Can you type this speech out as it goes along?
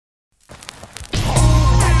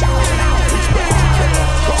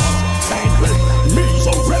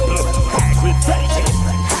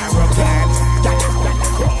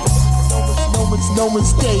no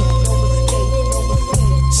mistake.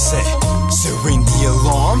 Say, ring the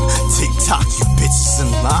alarm. Tick-tock, you bitches in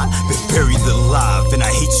line. Been buried alive, and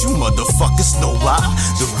I hate you motherfuckers, no lie.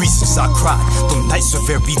 The reasons I cried, them nights were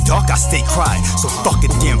very dark, I stay crying. So fuck a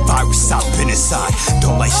damn virus, I've been inside.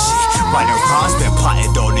 Don't like shit, writing rhymes, been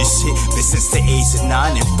plotting all this shit. Been since the age of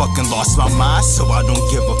 9 and fucking lost my mind. So I don't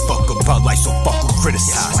give a fuck about life, so fuck who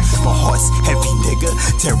criticize. My heart's heavy, nigga,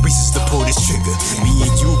 10 reasons to pull this trigger. Me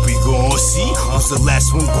and you, we gon' see who's the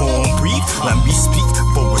last one gon' breathe. Let me speak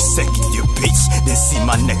for a second, you bitch. Then see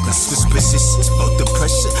my necklace suspicious. Felt the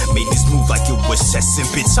pressure, made this move like it was chess. And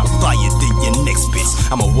bitch, I'm flyer than your next bitch.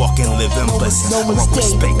 I'm a walking, living blessing. I want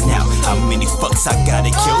respect now. How many fucks I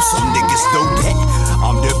gotta kill so niggas know that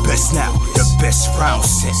I'm the best now, the best round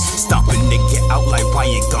set. Stomp a nigga out like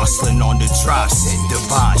Ryan Gosling on the drive set.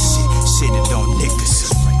 Divine shit, shitted on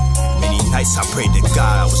niggas. Many nights I prayed to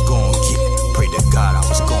God I was gon' get it. Pray to God I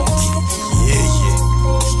was gon' get it. Yeah, yeah.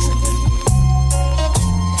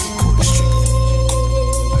 Pull the trigger.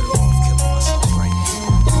 Better off killing myself right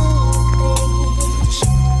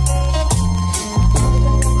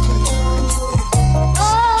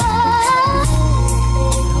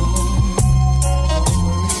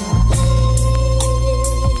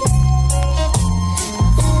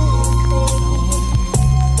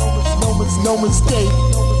No mistake.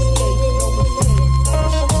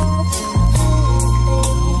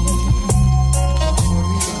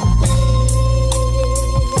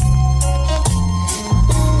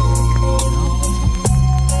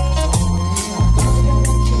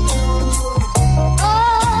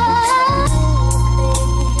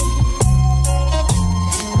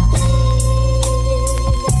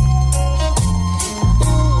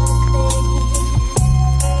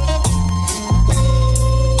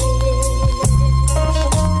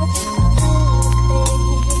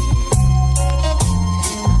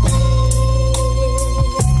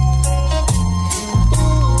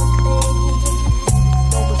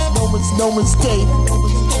 No mistake.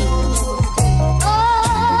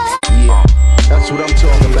 Yeah, that's what I'm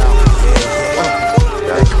talking about.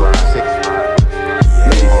 That's right.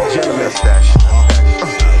 Ladies and gentlemen, turn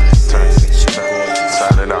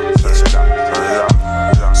it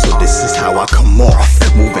up. So this is how I come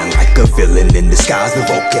off, moving like a villain in disguise with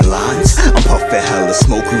Vulcan lines. I'm puffing hella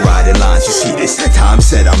smoke, riding lines. You see this time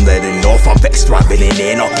set, I'm letting off. I'm vexed, robbing in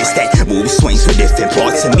anarchist that move swings with different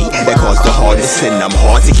parts of me that cause the hardest, and I'm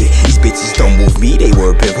hard to get. These bitches don't move me, they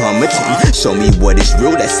were plummeting. Show me what is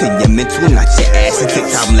real, that's in your mental, not your ass. And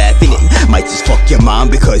I'm laughing it, might just fuck your mom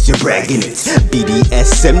because you're bragging it.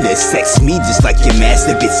 BDSM, that sex me just like your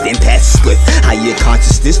master bitch, then pass with higher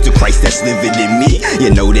consciousness to Christ that's living in me.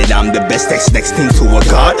 You know that I'm the best, that's next thing to a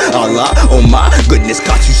god. Allah, oh my goodness,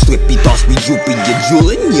 got you slippy, thoughts be droopy, you're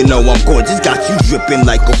drooling. You know I'm gorgeous, got you dripping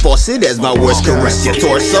like a faucet as my words caress your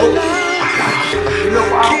torso.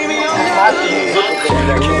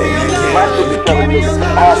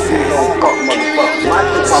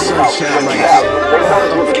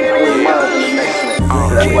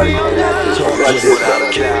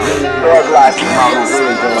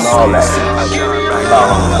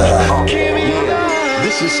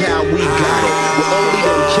 This is how we got it. We're only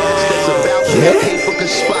them cats that's about to get paper can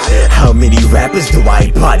spot it. How many rappers do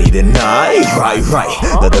I body tonight? Right.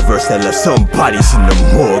 Another verse that left some bodies in the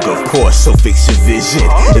morgue, of course, so fix your vision.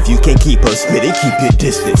 If you can't keep up spitting, keep your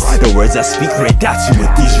distance. The words I speak right at you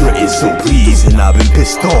with these written, so please, and I've been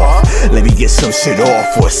pissed off. Let me get some shit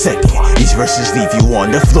off for a second. These verses leave you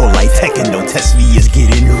on the floor like Tekken. Don't test me, it's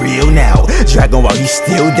getting real now. Dragon while he's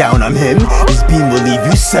still down, I'm him. This beam will leave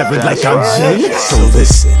you severed like I'm Jin. So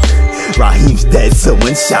listen, Raheem's dead,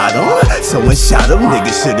 someone shot him.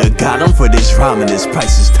 Niggas should've got him for this rhyming. This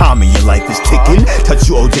price is time and your life is ticking. Touch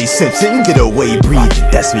you OJ Simpson, get away breathing.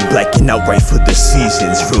 That's me blacking out right for the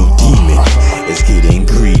seasons. Rude demon, it's getting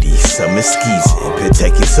greedy. Summer skeezing,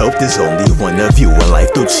 protect yourself, there's only one of you in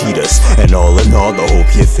life, don't cheat us. And all in all, I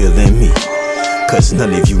hope you're feeling me, cause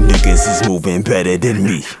none of you niggas is moving better than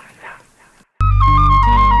me.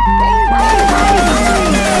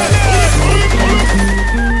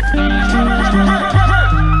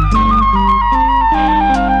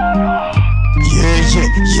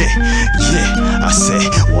 Yeah, I said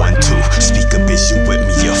 1, 2, speak a bitch, you with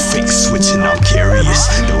me, you're fake switching, I'm curious.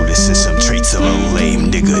 Noticing some traits of a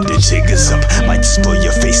lame nigga, the jig is up. Might just blow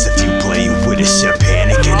your face if you play with it, you're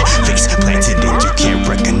panicking. Face planted and you can't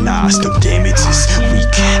recognize the damages.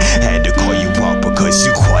 Weak, had to call you out because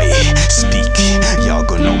you quiet. Speak, y'all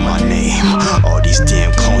gon' know my name. All these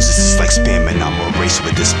damn clones, this is like spamming, I'm a erase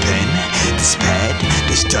with this pen, this pad,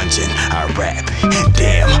 this dungeon, I rap.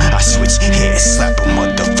 Damn, I switch hands, slap a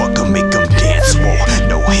motherfucker, make them dance. Whoa,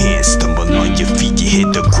 no hands, stumble on your feet, you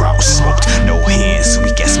hit the ground, smoked. No hands,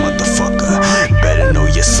 weak ass motherfucker. Better know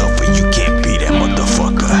yourself or you can't be that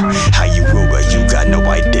motherfucker. How you roll, you got no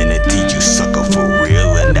identity, you sucker for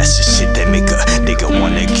real. And that's the shit that make a nigga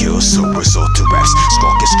wanna kill. So resort to raps,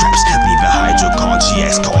 stalking straps, leaving hydrocon,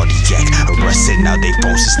 GX, cardiac. Arrested, now they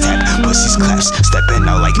phones is tapped, pussies claps, stepping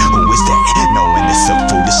out like who is that? Knowing it's a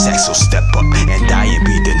foolish act, so step up and die and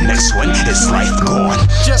be the next one. It's life gone.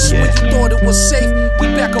 Just when you thought it was safe, we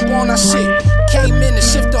back up on our shit. Came in and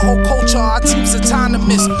shift the whole culture, our team's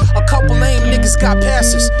autonomous. A couple lame niggas got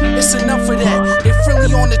passes, it's enough of that. They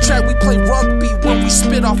friendly on the track, we play rugby when we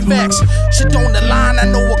spit off facts. Shit on the line, I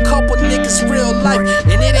know a couple niggas real life,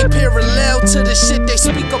 and it ain't parallel to the shit they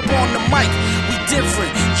speak up on the mic. We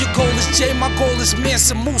different, your goal is J, my goal is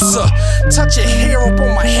Mansa Musa. Touch a hair up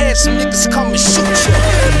on my head, some niggas come and shoot ya.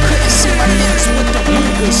 Couldn't see my niggas with the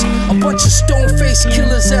Rubers, a bunch of stone-faced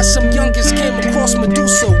killers as some youngins came across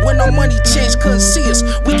Medusa. When our money changed, couldn't see us,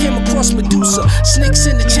 we came across Medusa. Snakes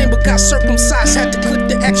in the chamber got circumcised, had to clip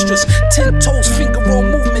the extras. 10 toes, finger roll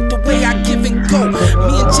movement, the way I give and go.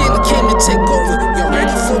 Me and Jxylen came to take over. Y'all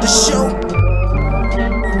ready for the show?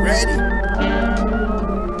 You ready?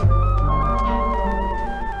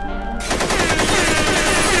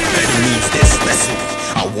 Better means this lesson.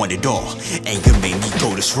 I want it all. Anger made me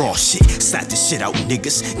go this raw shit. Slap the shit out,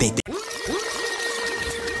 niggas. Think they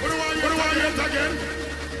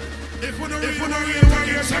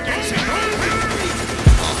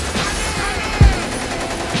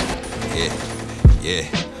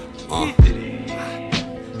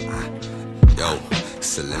Yo,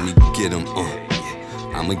 so let me get him,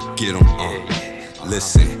 I'ma get him,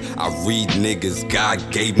 Listen, I read niggas, God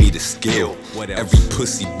gave me the skill. Every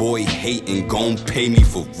pussy boy hatin' gon' pay me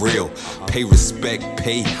for real. Pay respect,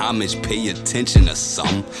 pay homage, pay attention to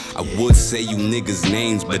some. I would say you niggas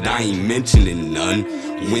names, but I ain't mentioning none.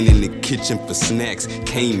 Went in the kitchen for snacks,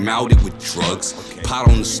 came out it with drugs. Pot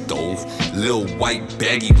on the stove, little white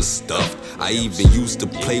baggie was stuffed. I even used to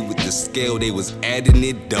play with the scale they was adding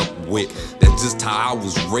it up with. That's just how I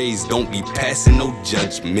was raised, don't be passing no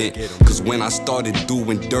judgment. Cause when I started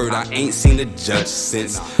doing dirt, I ain't seen a judge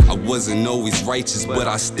since. I wasn't always righteous, but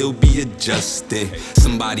I still be adjusting.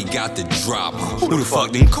 Somebody got the drop, who the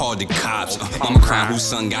fuck then called the cops? Mama crying whose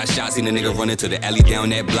son got shot, seen a nigga running to the alley down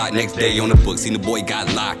that block. Next day on the book, seen the boy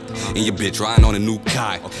got locked. And your bitch riding on a new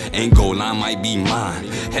cock, ain't goal line might be mine.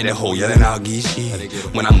 Had that hoe yelling out Geeshy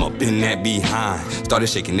when I'm up in that behind. Started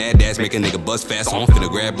shaking that ass, make a nigga bust fast, so I'm finna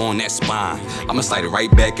grab on that spine. I'ma slide it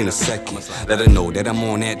right back in a second, let her know that I'm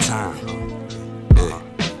on that time.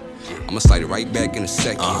 I'ma slide it right back in a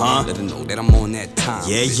second, let her know that I'm on that time.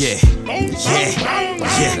 Yeah.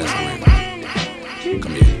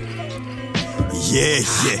 Come here.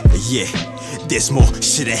 Yeah. There's more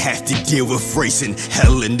shit I have to deal with, racing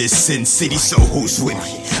hell in this sin city, so who's with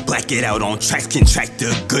me? Black it out on tracks, can track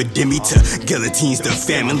the good in me. To guillotines, the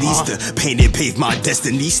families, the pain that paved my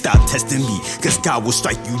destiny. Stop testing me, cause God will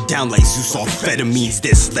strike you down like Zeus on amphetamines.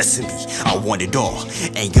 There's less in me, I want it all.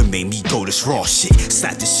 Anger made me go this raw shit.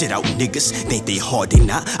 Slap the shit out, niggas, think they hard, they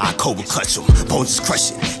not. I cobra clutch them, bones is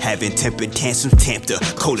crushing. Having temper tantrums, tamp the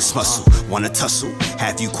coldest muscle. Wanna tussle,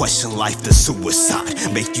 have you question life, the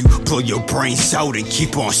suicide. Make you blow your brains out and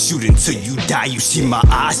keep on shooting till you die. You see my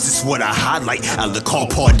eyes, this what I highlight. I look all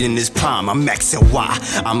part in his prime, I'm X and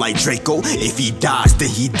Y. I'm like Draco, if he dies, then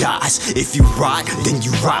he dies. If you ride, then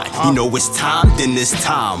you ride. You know it's time, then it's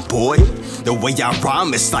time, boy. The way I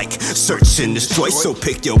rhyme, it's like search and destroy. So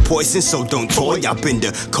pick your poison, so don't toy. I've been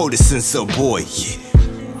the coldest since a boy, yeah.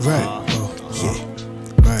 Right,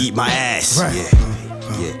 Yeah. Eat my ass, Right.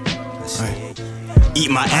 Eat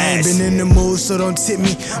my ass. I ain't been in the mood, so don't tip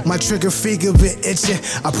me. My trigger finger been itching.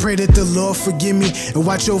 I pray that the Lord forgive me and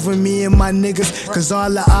watch over me and my niggas, cause all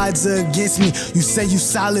the odds are against me. You say you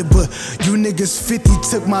solid, but you niggas 50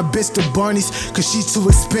 took my bitch to Barney's, cause she too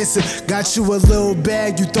expensive. Got you a little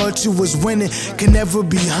bag, you thought you was winning. Can never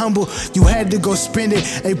be humble, you had to go spend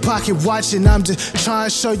it. A pocket watching, I'm just trying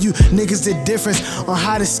to show you niggas the difference on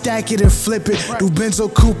how to stack it and flip it. Do Benzo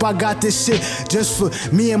Coupe, I got this shit just for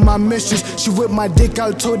me and my mistress. She whipped my dick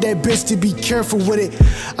out, told that bitch to be careful with it.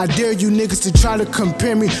 I dare you niggas to try to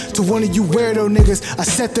compare me to one of you weirdo niggas. I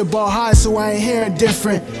set the ball high so I ain't hearing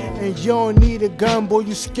different. And you don't need a gun, boy,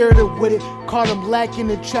 you scared of with it. Caught him lacking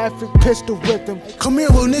the traffic, pistol with him. Come here,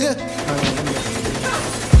 little nigga.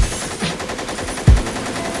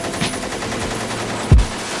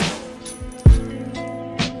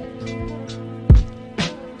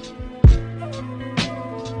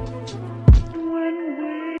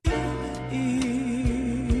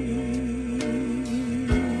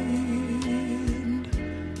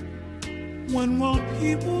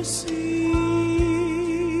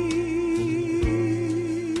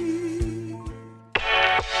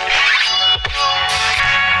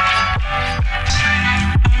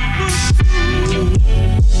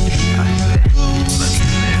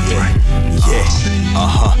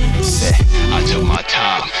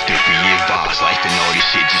 all this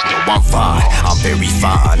shit, just know I'm fine. I'm very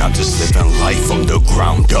fine, I'm just living life from the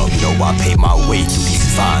ground up. No, I pay my way through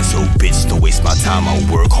these fines. So bitch, don't waste my time, I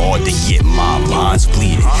work hard to get my mind's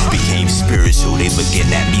bleeding. Became spiritual, they looking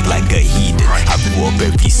at me like a heathen. I grew up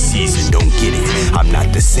every season, don't get it. I'm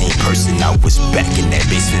not the same person I was back in that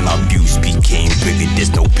basement. My views became bigger,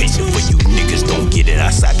 there's no patience for you niggas, don't get it.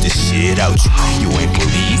 I slapped this shit out you ain't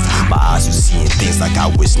believe. My eyes were seeing things like I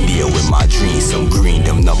was Neo in my dreams. Some green,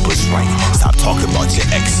 them numbers right. Stop talking about your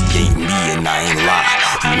ex, he ain't me and I ain't lie.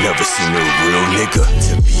 You never seen a real nigga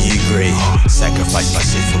to be great. Sacrifice my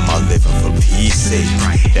shit for my living for peace sake.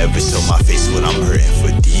 Never show my face when I'm hurting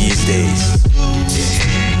for these days.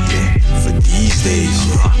 For these days,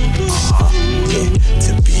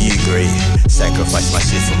 to be great. Sacrifice my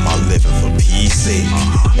shit for my living for peace sake.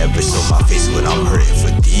 Never show my face when I'm hurting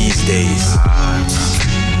for these days.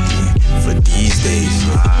 For these days,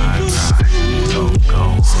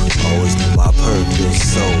 always knew my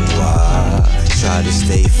purpose, so I try to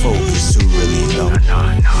stay focused. Who really know?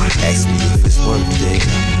 Ask me if it's worth it.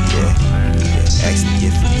 Ask me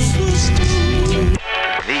if it's.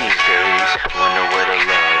 These days, wonder where the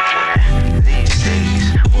love went. These days,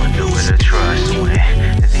 wonder where the trust went.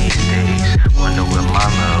 These days, wonder where my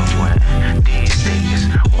love went. These days,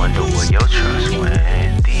 wonder where your trust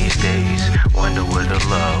went. These days, wonder where the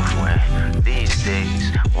love went. These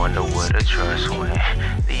days, wonder where the trust went.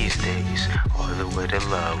 These days, wonder where the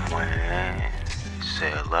love went.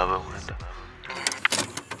 Say I love it with the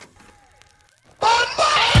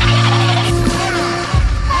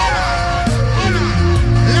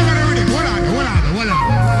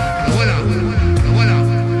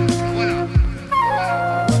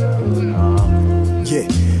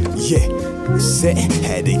Set,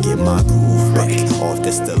 had to get my groove back. Off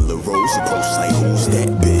that Stella Rose approach like who's that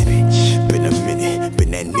bitch? Been a minute,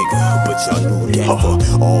 been that nigga, but y'all knew that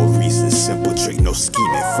for all reasons. Simple trick, no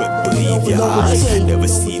scheming, foot, believe your eyes. Never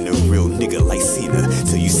seen a real nigga like Cena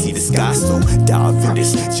till you see the sky, so dive in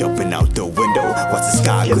this. Jumping out the window, watch the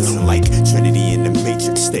sky glisten like Trinity in the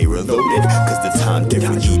Matrix. Stay reloaded, cause the time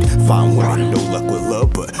different. You'd find one, no luck with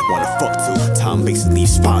love, but wanna fuck too. Time makes it leave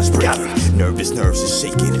spines breaking. Nervous nerves are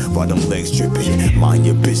shaking while them legs dripping. Mind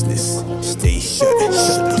your business, stay shut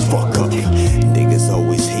the fuck up. Niggas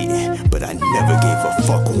always hating, but I never gave a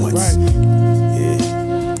fuck once.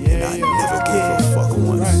 And I never gave a fuck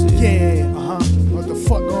once. What the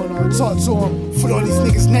fuck going on? Talk to him. Foot on these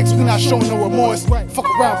niggas' necks, we not showing no remorse. Fuck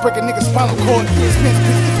around, break a nigga's spinal cord. Spins,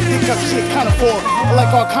 pick up shit kinda for. I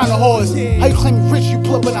like all kind of whores. How you claim you rich, you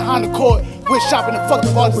pull up in a Honda Accord. We're shopping and fuck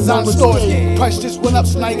the all designer stores. Price just went up,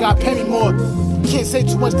 so now you gotta pay me more. Can't say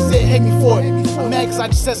too much cause they hate me for it. I'm mad cause I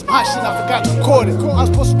just said some hot shit and I forgot to record it. I was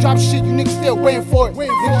supposed to drop shit, you niggas still waiting for it.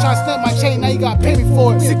 Niggas tryna snap my chain, now you gotta pay me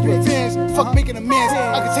for it. Secret revenge, fuck making amends.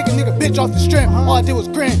 I could take a nigga bitch off the strength, all I did was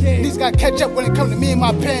grin. Niggas gotta catch up when it come to me and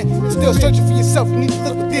my pen. Still searching for yourself, you need to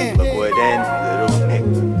look within. Look within, little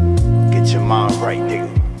nigga. Get your mind right, nigga.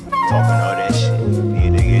 Talking all that shit.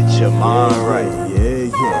 Need to get your mind right.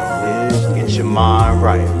 Get your mind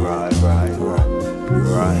right.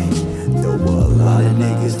 There were a lot of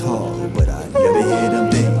niggas talk, but I never hear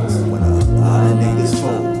them things. When a lot of niggas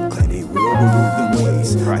fold, claim they real, remove them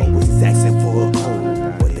ways. Always asking for a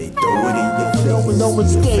code, but they throw it in your face. No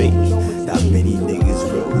mistake. Not many niggas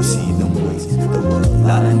real, you see them ways. There were a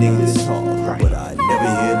lot of niggas talk, but I never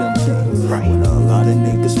hear them things. When a lot of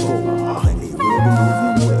niggas fold, claim they real, remove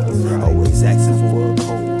them ways. Always asking for a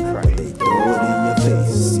code, but they throw it in your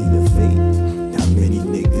face. See the fate. Not many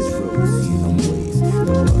niggas real, you see them ways. There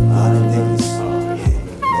were a lot of niggas.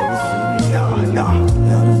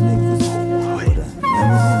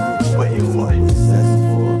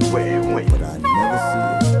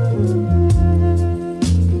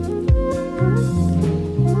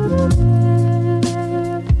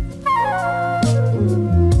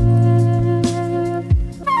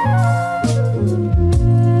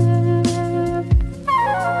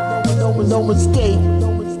 No mistake.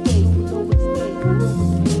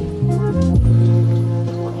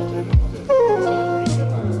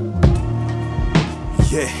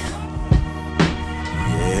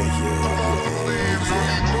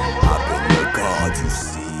 I've been the God you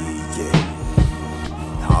see,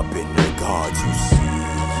 I've been the God you see,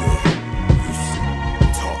 You see,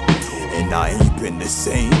 talk, and I ain't been the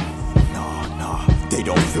same. Nah, they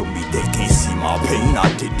don't feel me, they can't see my pain.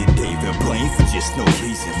 I did the Dayvii blame for just no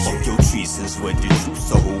reason. Fuck your treasons with the truth,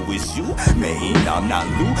 so who is you? Man, I'm not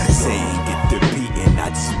Lou, saying get the beat and I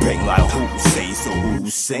just bang like Hussein. So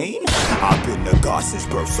Hussein, I've been the god since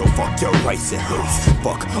birth, so fuck your rights, it hurts.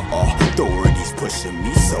 Fuck authorities pushing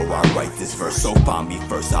me, so I write this verse. So find me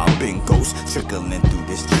first, I've been ghost trickling through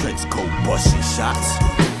this trench coat, busting shots.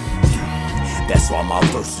 That's why my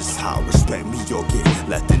verse is high. Respect me, you'll get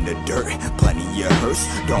left in the dirt. Plenty of hurts.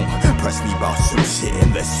 Don't press me about some shit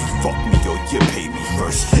unless you fuck me or you pay me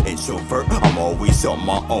first. Introvert, I'm always on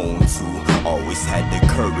my own too. Always had the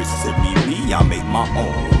courage to be me. I make my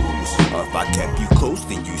own rules. If I kept you close,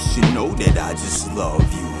 then you should know that I just love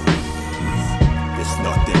you. There's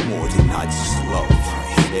nothing more than I just love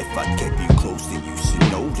you. If I kept you close, then you should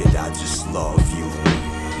know that I just love you.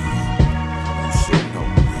 You should know.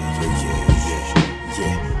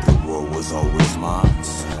 Yeah, the world was always mine.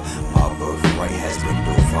 My birthright has been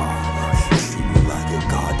divine. Treat me like a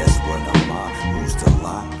god, that's what I'm on. Who's the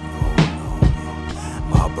lie? No.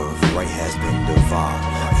 My birthright has been divine.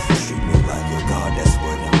 Treat me like a god, that's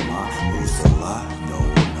what I'm on. Who's the lie? No.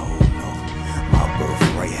 My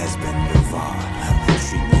birthright has been divine.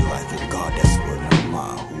 Treat me like a god, that's what I'm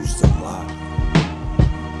on. Who's the lie?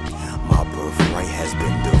 My birthright has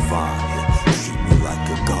been divine. Treat me like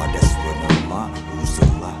a god, that's what I'm on. Who's the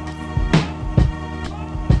lie?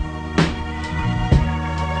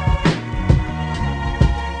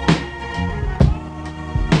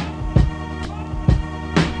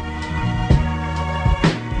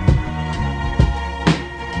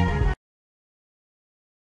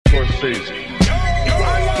 Scorsese.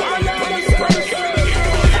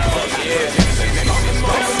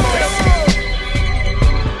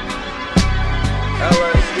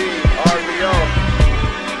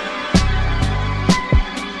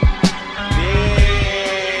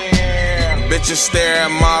 Bitches stare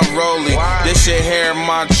at my rollie. This shit here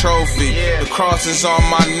my trophy. The crosses on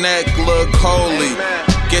my neck look holy.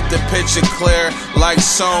 Get the picture clear like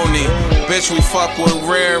Sony. Bitch, we fuck with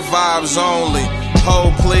rare vibes only.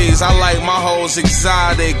 Ho, please, I like my hoes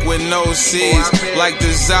exotic with no C's. Like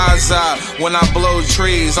the Zaza when I blow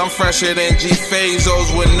trees. I'm fresher than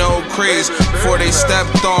G-Fazos with no crease. Before they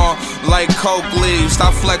stepped on like coke leaves.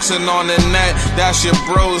 Stop flexing on the net, that's your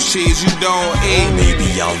bro's cheese. You don't eat.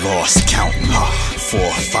 Maybe I lost count. 4,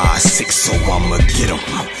 5, 6, so I'ma get them.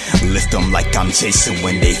 Lift them like I'm Jxylen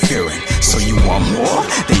when they fearing. So you want more?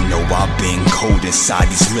 They know I've been cold inside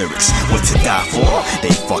these lyrics. What to die for?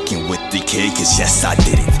 They fucking with the kid, cause yes I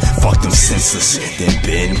did it. Fuck them senseless, then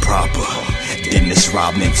been proper. Dennis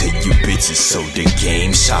Rodman to you bitches, so the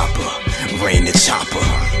game shopper. Rain the chopper.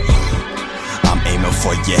 I'm aiming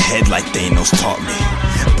for your head like Thanos taught me.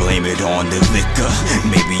 Blame it on the liquor.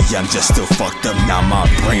 Maybe I'm just still fucked up, now my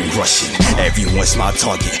brain rushing. Everyone's my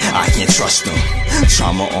target, I can't trust them.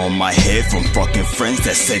 Trauma on my head from fucking friends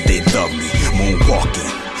that said they love me. Moonwalking,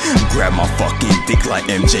 grab my fucking dick like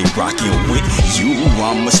MJ rocking with you.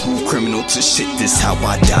 I'm a smooth criminal to shit, this how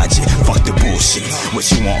I dodge it. Fuck the bullshit, what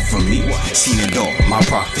you want from me? Seen it all, my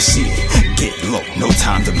prophecy. Get low, no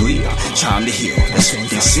time to bleed. Time to heal, that's what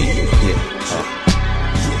they see.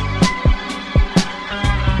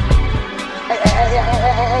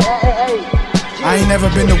 I ain't never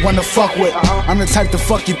been the one to fuck with. I'm the type to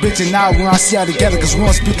fuck your bitch and now when I see her together, cause we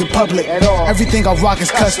don't speak in public. Everything I rock is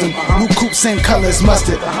custom. New coupe, same color as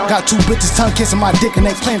mustard. Got 2 bitches tongue kissing my dick and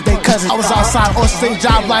they claim they cousin. I was outside on stage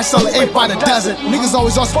job like selling 8 by the dozen. Niggas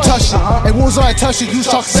always on some tough shit. Hey, when was all I touch it? You was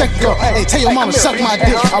talking second girl. Hey, tell your mama suck my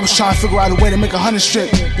dick. I was trying to figure out a way to make 100 straight.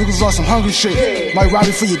 Niggas on some hungry shit. Might rob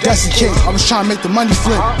you for your dusty kids. I was trying to make the money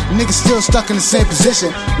flip. Niggas still stuck in the same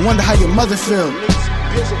position. Wonder how your mother feel.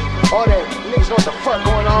 All that niggas know what the fuck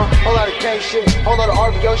going on. Whole lot of gang shit, whole lot of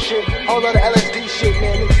RBO shit, whole lot of LSD shit,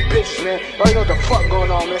 man. Niggas bitches, man. You already know what the fuck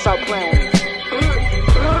going on, man. Stop playing with me.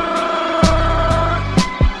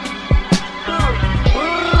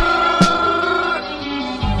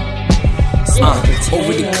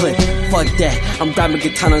 Over the clip, fuck that. I'm grabbing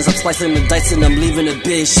katanas, I'm slicing the dice and I'm leaving a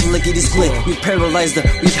bitch. Look at this clip, we paralyzed her,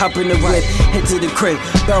 we hop in the whip, head to the crib,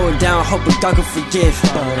 bowing down, hoping God can forgive.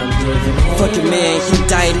 Fucking man, he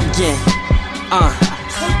died again.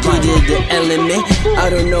 Get in the element, I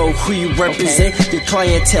don't know who you represent. Your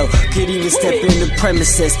clientele could even step in the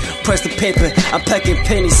premises. Press the paper, I'm packing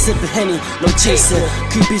pennies, sipping Henny, no chaser.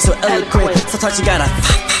 Could be so eloquent, sometimes you gotta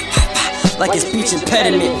like a speech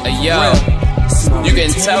impediment. Yo, you can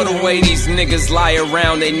tell the way these niggas lie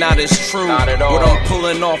around, they not as true. What I'm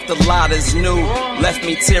pulling off the lot is new. Left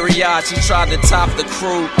me teary-eyed, she tried to top the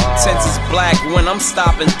crew. Tense is black when I'm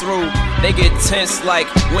stopping through. They get tense like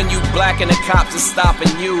when you black and the cops are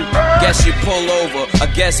stopping you. Guess you pull over, I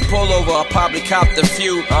guess pull over, I probably copped a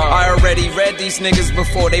few. I already read these niggas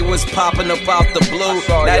before they was popping up out the blue.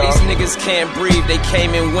 Now these niggas can't breathe, they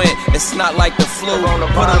came and went, it's not like the flu.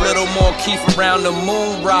 Put a little more Keith around the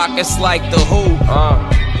moon rock, it's like the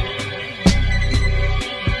Who.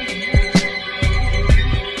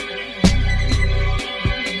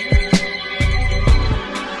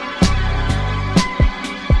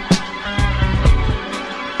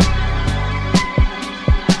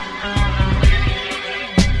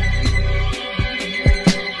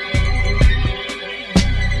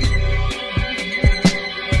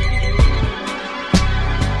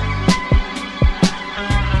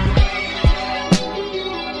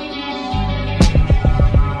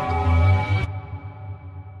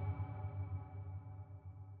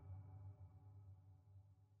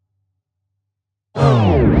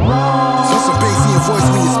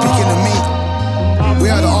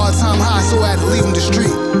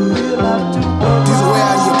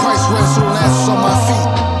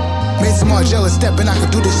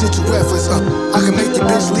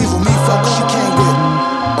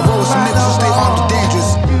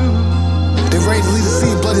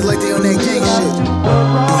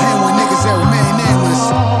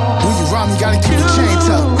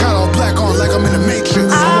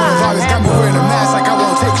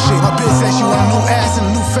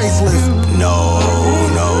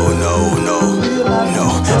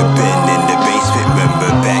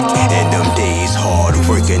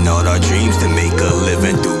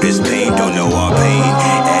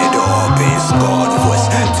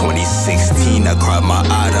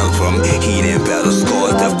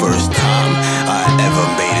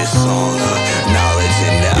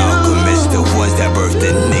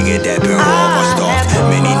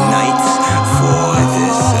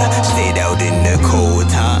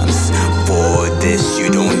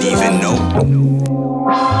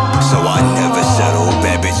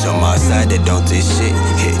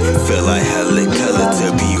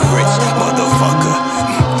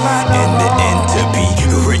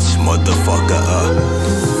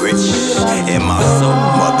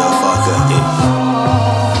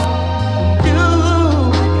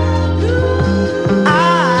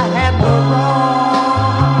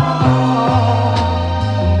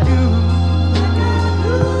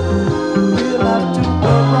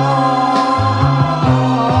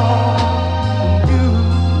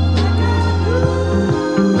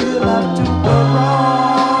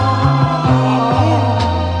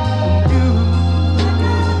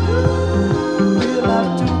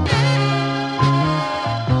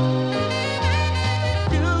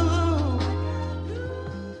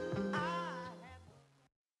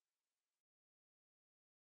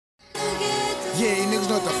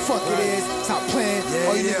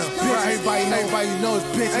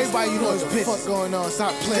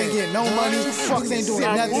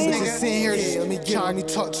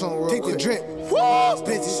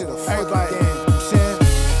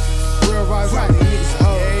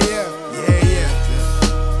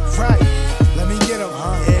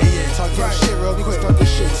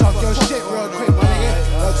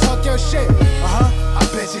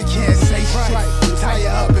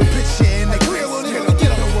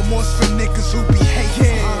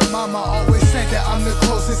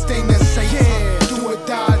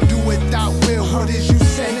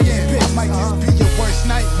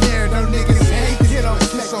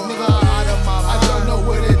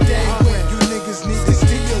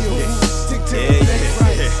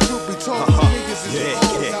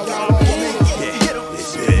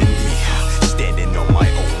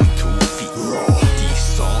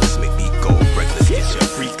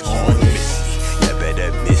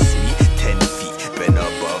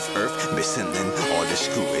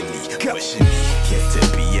 Pushing me,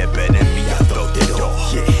 to be a better me, I felt it all.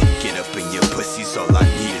 Get up in your pussy, so I